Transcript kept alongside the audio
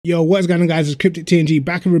Yo, what's going on, guys? It's Cryptic TNG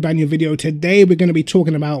back with a brand new video. Today we're going to be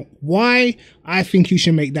talking about why I think you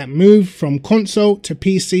should make that move from console to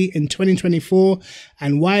PC in 2024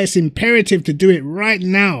 and why it's imperative to do it right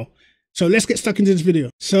now. So let's get stuck into this video.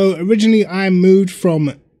 So originally I moved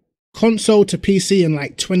from console to PC in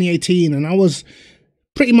like 2018 and I was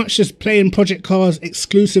pretty much just playing Project Cars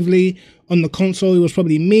exclusively. On the console, it was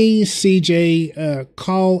probably me, CJ,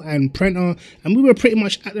 Carl, and Prenter, and we were pretty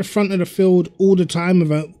much at the front of the field all the time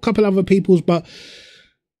with a couple other peoples, but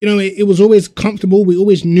you know, it was always comfortable. We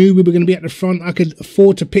always knew we were going to be at the front. I could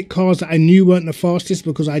afford to pick cars that I knew weren't the fastest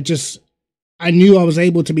because I knew I was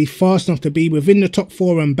able to be fast enough to be within the top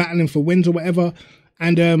four and battling for wins or whatever.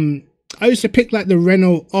 And I used to pick like the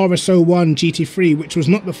Renault RS01 GT3, which was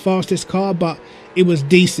not the fastest car, but it was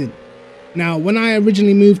decent. Now, when I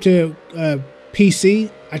originally moved to PC,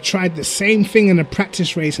 I tried the same thing in a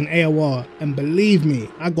practice race in AOR, and believe me,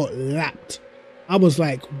 I got lapped. I was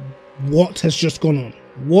like, what has just gone on?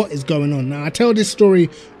 What is going on? Now, I tell this story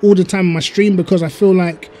all the time on my stream because I feel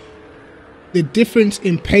like the difference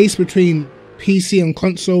in pace between PC and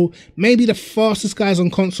console, maybe the fastest guys on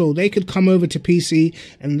console, they could come over to PC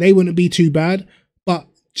and they wouldn't be too bad, but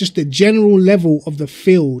just the general level of the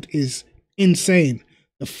field is insane.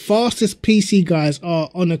 The fastest PC guys are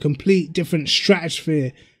on a complete different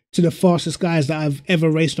stratosphere to the fastest guys that I've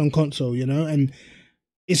ever raced on console, you know? And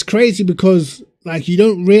it's crazy because, like, you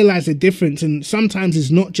don't realize the difference. And sometimes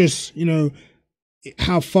it's not just, you know,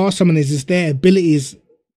 how fast someone is, it's their abilities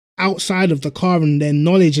outside of the car and their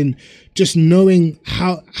knowledge and just knowing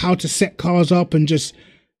how to set cars up and just,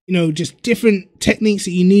 you know, just different techniques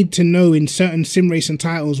that you need to know in certain sim racing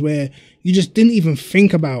titles where you just didn't even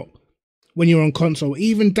think about when you're on console,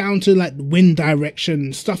 even down to like wind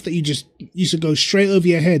direction, stuff that you just used to go straight over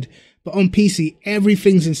your head. But on PC,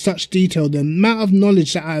 everything's in such detail. The amount of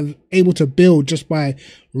knowledge that I'm able to build just by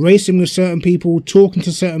racing with certain people, talking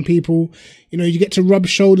to certain people, you know, you get to rub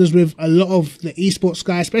shoulders with a lot of the esports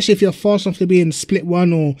guys, especially if you're fast enough to be in Split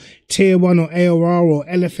 1 or Tier 1 or AOR or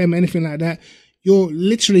LFM, anything like that. You're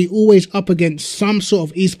literally always up against some sort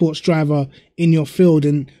of esports driver in your field,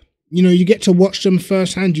 and you know, you get to watch them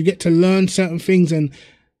firsthand, you get to learn certain things. And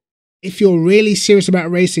if you're really serious about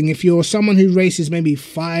racing, if you're someone who races maybe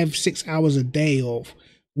 5-6 hours a day or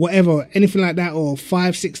whatever, anything like that, or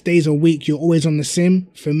 5-6 days a week, you're always on the sim.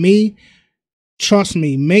 For me, trust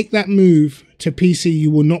me, make that move to PC, you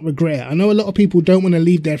will not regret it. I know a lot of people don't want to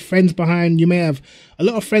leave their friends behind. You may have a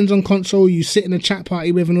lot of friends on console you sit in a chat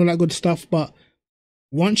party with and all that good stuff, but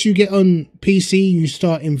once you get on PC, you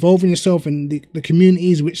start involving yourself in the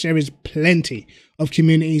communities, which there is plenty of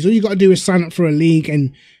communities. All you got to do is sign up for a league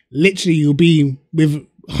and literally you'll be with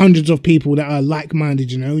hundreds of people that are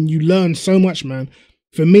like-minded, you know, and you learn so much, man.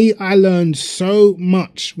 For me, I learned so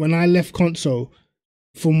much when I left console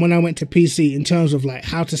from when I went to PC in terms of like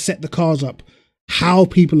how to set the cars up, how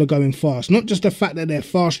people are going fast, not just the fact that they're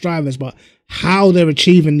fast drivers, but how they're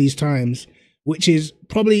achieving these times, which is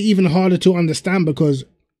probably even harder to understand because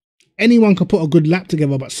anyone could put a good lap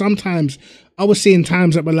together. But sometimes I was seeing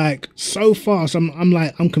times that were like so fast.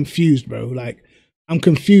 I'm confused, bro. Like, I'm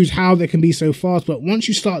confused how they can be so fast. But once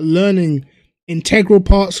you start learning integral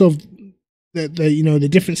parts of the you know, the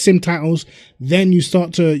different sim titles, then you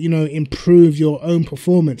start to, you know, improve your own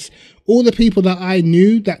performance. All the people that I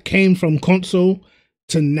knew that came from console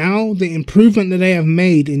to now, the improvement that they have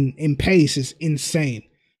made in pace is insane.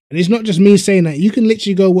 And it's not just me saying that. You can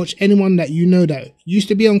literally go watch anyone that you know that used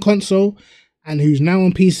to be on console and who's now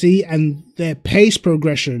on PC, and their pace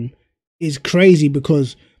progression is crazy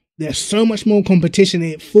because there's so much more competition.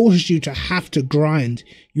 It forces you to have to grind.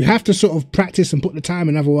 You have to sort of practice and put the time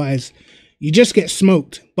in, otherwise you just get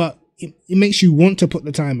smoked. But it makes you want to put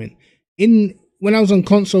the time in. When I was on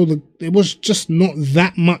console, there was just not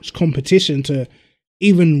that much competition to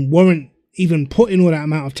even warrant even putting all that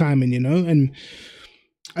amount of time in, you know. And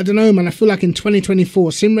I don't know, man, I feel like in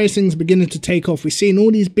 2024, sim racing's beginning to take off. We're seeing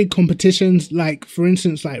all these big competitions, like, for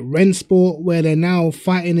instance, like Rensport, where they're now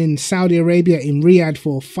fighting in Saudi Arabia, in Riyadh,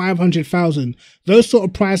 for 500,000. Those sort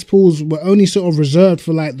of prize pools were only sort of reserved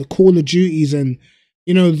for, like, the Call of Duties and,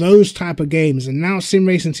 you know, those type of games. And now sim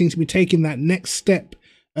racing seems to be taking that next step.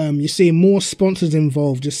 You're seeing more sponsors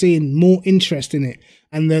involved. You're seeing more interest in it.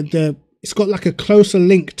 And it's got, like, a closer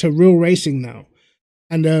link to real racing now.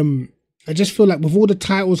 And, I just feel like with all the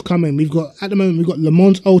titles coming, at the moment, we've got Le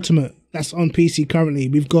Mans Ultimate, that's on PC currently.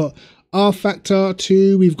 We've got R Factor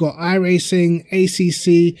 2, we've got iRacing,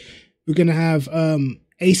 ACC, we're going to have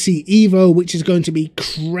AC Evo, which is going to be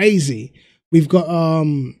crazy. We've got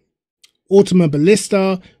Ultima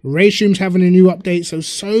Ballista, Racestroom's having a new update,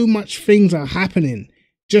 so much things are happening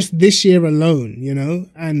just this year alone, you know,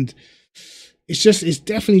 and it's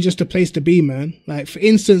definitely just a place to be, man. Like, for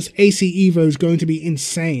instance, AC Evo is going to be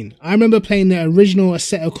insane. I remember playing the original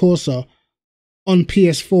Assetto Corsa on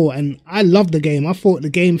PS4, and I loved the game. I thought the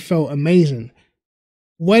game felt amazing.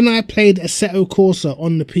 When I played Assetto Corsa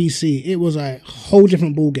on the PC, it was a whole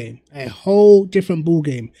different ball game. A whole different ball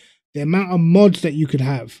game. The amount of mods that you could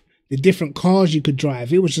have, the different cars you could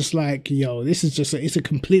drive, it was just like, yo, this is just it's a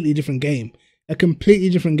completely different game. A completely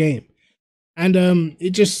different game. And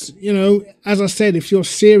it just, you know, as I said, if you're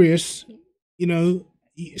serious, you know,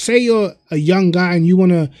 say you're a young guy and you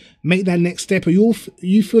want to make that next step, or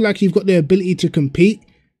you feel like you've got the ability to compete,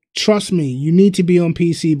 trust me, you need to be on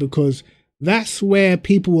PC, because that's where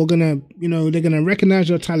people are going to, you know, they're going to recognize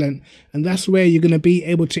your talent, and that's where you're going to be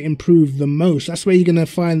able to improve the most. That's where you're going to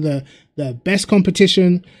find the best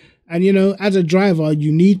competition. And, you know, as a driver,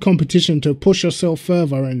 you need competition to push yourself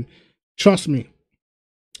further. And trust me,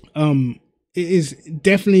 it is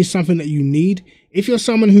definitely something that you need. If you're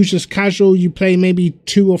someone who's just casual, you play maybe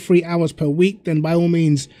 2 or 3 hours per week, then by all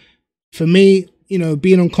means, for me, you know,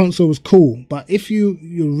 being on console was cool. But if you're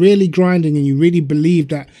really grinding and you really believe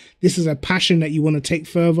that this is a passion that you want to take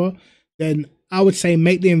further, then I would say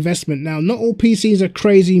make the investment. Now, not all PCs are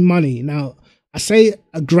crazy money. Now, I say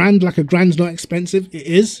 $1,000, like $1,000's not expensive. It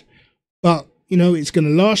is. But, you know, it's going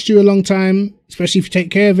to last you a long time, especially if you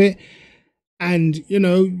take care of it. And, you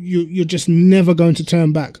know, you're just never going to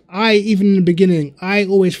turn back. Even in the beginning, I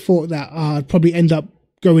always thought that I'd probably end up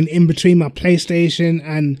going in between my PlayStation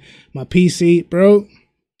and my PC. Bro,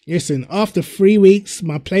 listen, after 3 weeks,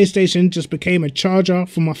 my PlayStation just became a charger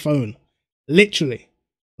for my phone. Literally.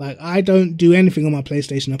 Like, I don't do anything on my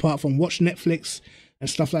PlayStation apart from watch Netflix and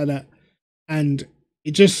stuff like that. And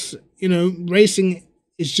it just, you know, racing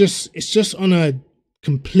is just on a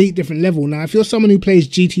complete different level. Now, if you're someone who plays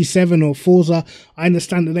GT7 or Forza, I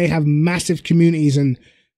understand that they have massive communities, and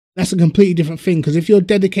that's a completely different thing. Because if you're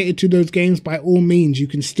dedicated to those games, by all means, you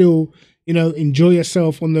can still, you know, enjoy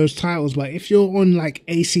yourself on those titles. But if you're on like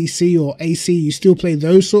ACC or AC, you still play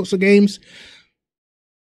those sorts of games,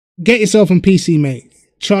 get yourself on PC, mate.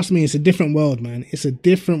 Trust me, it's a different world, man. It's a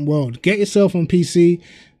different world. Get yourself on PC.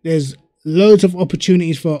 There's loads of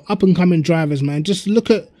opportunities for up and coming drivers, man. Just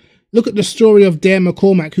look at the story of Dare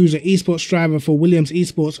McCormack, who's an esports driver for Williams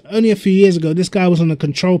Esports. Only a few years ago, this guy was on a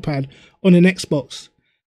control pad on an Xbox.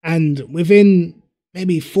 And within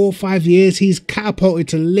maybe 4 or 5 years, he's catapulted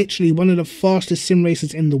to literally one of the fastest sim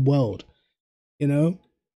racers in the world. You know,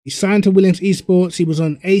 he signed to Williams Esports. He was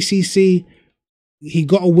on ACC. He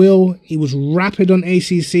got a wheel. He was rapid on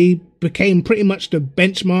ACC, became pretty much the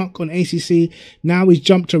benchmark on ACC. Now he's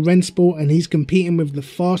jumped to Rennsport and he's competing with the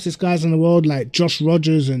fastest guys in the world, like Josh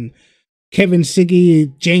Rogers and Kevin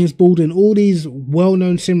Siggy, James Baldwin, all these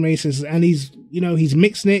well-known sim racers. And he's, you know, he's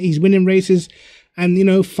mixing it. He's winning races and, you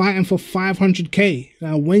know, fighting for 500K.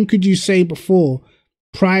 Now, when could you say before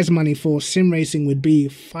prize money for sim racing would be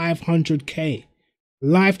 500K?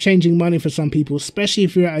 Life-changing money for some people, especially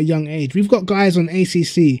if you're at a young age. We've got guys on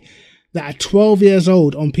ACC that are 12 years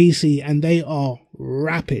old on PC and they are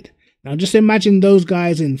rapid. Now just imagine those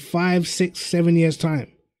guys in 5, 6, 7 years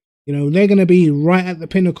time. You know, they're going to be right at the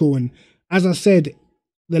pinnacle. And as I said,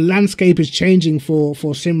 the landscape is changing for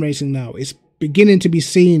sim racing now. It's beginning to be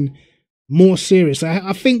seen more serious.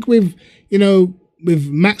 I think with, you know, with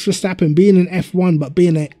Max Verstappen being an F1 but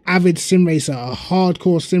being an avid sim racer, a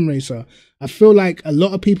hardcore sim racer, I feel like a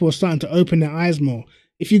lot of people are starting to open their eyes more.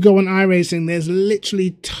 If you go on iRacing, there's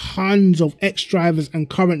literally tons of ex-drivers and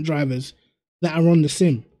current drivers that are on the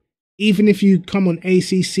sim. Even if you come on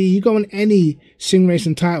ACC, you go on any sim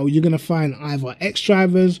racing title, you're going to find either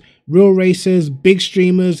ex-drivers, real racers, big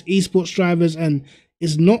streamers, esports drivers, and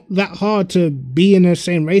it's not that hard to be in the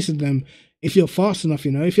same race as them if you're fast enough,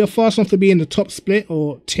 you know. If you're fast enough to be in the top split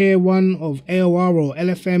or tier 1 of AOR or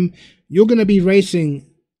LFM, you're going to be racing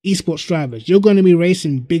esports drivers. You're going to be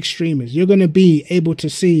racing big streamers. You're going to be able to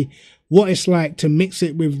see what it's like to mix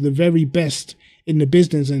it with the very best in the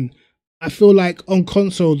business. And I feel like on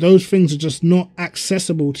console, those things are just not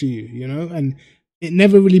accessible to you, you know, and it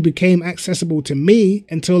never really became accessible to me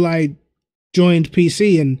until I joined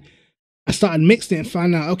PC and I started mixing it and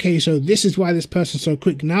found out, okay, so this is why this person's so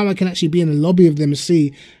quick. Now I can actually be in a lobby of them and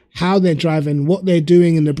see how they're driving, what they're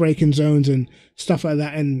doing in the braking zones and stuff like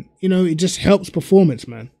that. And, you know, it just helps performance,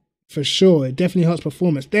 man. For sure. It definitely helps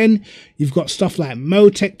performance. Then you've got stuff like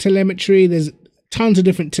Motec telemetry. There's tons of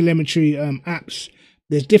different telemetry apps.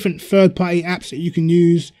 There's different third-party apps that you can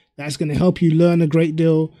use that's going to help you learn a great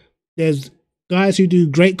deal. There's guys who do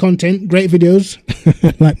great content, great videos,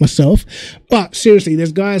 like myself. But seriously,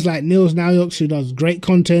 there's guys like Niels Naujoks who does great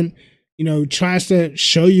content. you know, tries to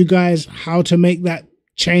show you guys how to make that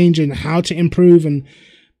change and how to improve. And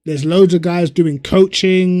there's loads of guys doing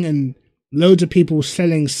coaching and loads of people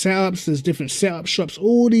selling setups. There's different setup shops,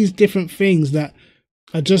 all these different things that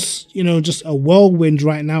are just, you know, just a whirlwind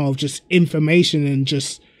right now of just information and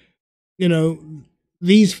just, you know,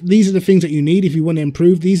 these are the things that you need if you want to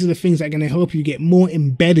improve. These are the things that are going to help you get more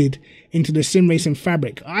embedded into the sim racing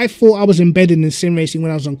fabric. I thought I was embedded in sim racing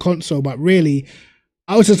when I was on console, but really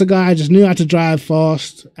I was just a guy. I just knew how to drive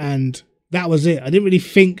fast and that was it. I didn't really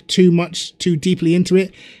think too deeply into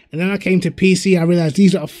it. And then I came to PC, I realized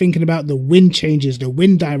these are thinking about the wind changes, the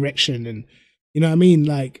wind direction, and you know what I mean?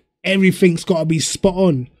 Like everything's got to be spot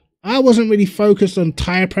on. I wasn't really focused on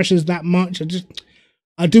tire pressures that much.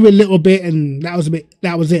 I do a little bit and that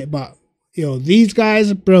was it. But you know, these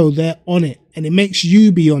guys, bro, they're on it and it makes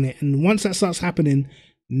you be on it. And once that starts happening,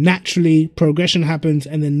 naturally progression happens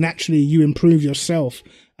and then naturally you improve yourself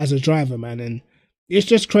as a driver, man. And it's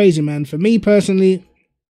just crazy, man. For me personally,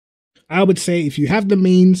 I would say if you have the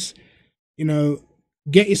means, you know,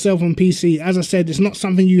 get yourself on PC. As I said, it's not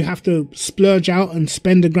something you have to splurge out and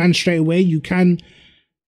spend $1,000 straight away. You can,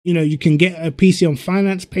 you know, you can get a PC on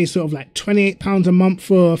finance, pay sort of like £28 a month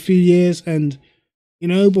for a few years. And, you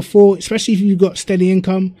know, before, especially if you've got steady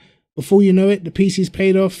income, before you know it, the PC's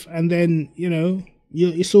paid off. And then, you know,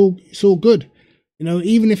 it's all good. You know,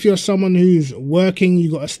 even if you're someone who's working, you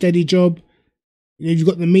got a steady job, you know, you've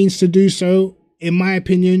got the means to do so, in my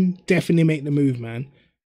opinion, definitely make the move, man.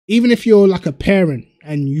 Even if you're like a parent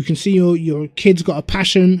and you can see your kids got a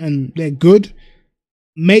passion and they're good,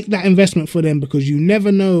 make that investment for them because you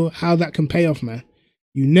never know how that can pay off, man.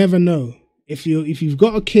 You never know. If you've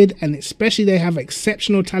got a kid and especially they have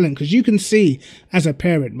exceptional talent, because you can see as a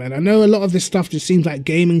parent, man, I know a lot of this stuff just seems like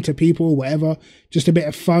gaming to people or whatever, just a bit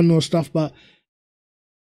of fun or stuff, but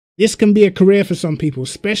this can be a career for some people,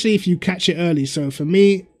 especially if you catch it early. So for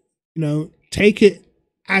me, you know, take it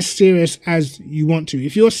as serious as you want to.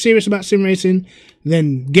 If you're serious about sim racing,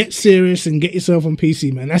 then get serious and get yourself on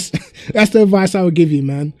PC, man. That's the advice I would give you,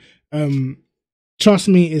 man. Trust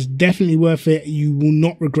me, it's definitely worth it. You will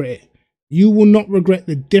not regret it. You will not regret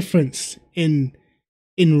the difference in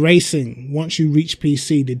racing once you reach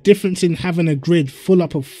PC. The difference in having a grid full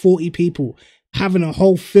up of 40 people, having a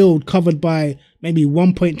whole field covered by maybe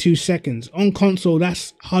 1.2 seconds. On console,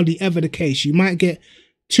 that's hardly ever the case. You might get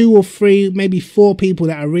 2 or 3, maybe 4 people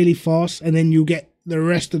that are really fast, and then you get the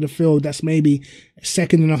rest of the field that's maybe 1.5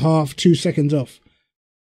 seconds, 2 seconds off.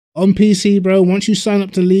 On PC, bro, once you sign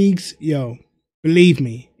up to leagues, yo, believe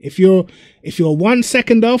me, if you're 1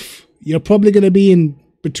 second off, you're probably going to be in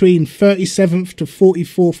between 37th to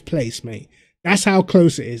 44th place, mate. That's how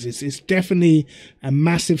close it is. It's definitely a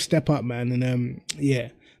massive step up, man. And yeah.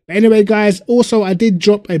 But anyway, guys, also I did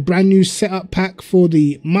drop a brand new setup pack for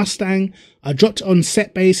the Mustang. I dropped it on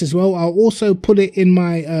Setbase as well. I'll also put it in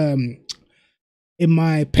my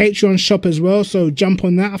Patreon shop as well. So jump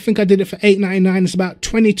on that. I think I did it for $8.99. It's about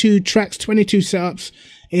 22 tracks, 22 setups.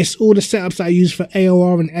 It's all the setups I use for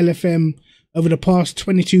AOR and LFM over the past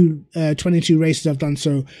 22 races I've done.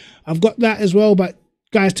 So I've got that as well. But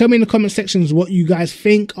guys, tell me in the comment sections what you guys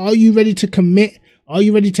think. Are you ready to commit? Are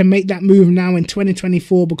you ready to make that move now in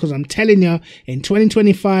 2024? Because I'm telling you, in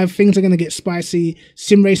 2025, things are going to get spicy.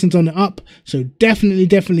 Sim racing's on the up. So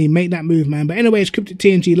definitely make that move, man. But anyway, it's Cryptic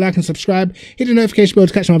TNG. Like and subscribe. Hit the notification bell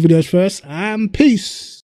to catch my videos first. And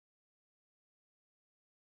peace.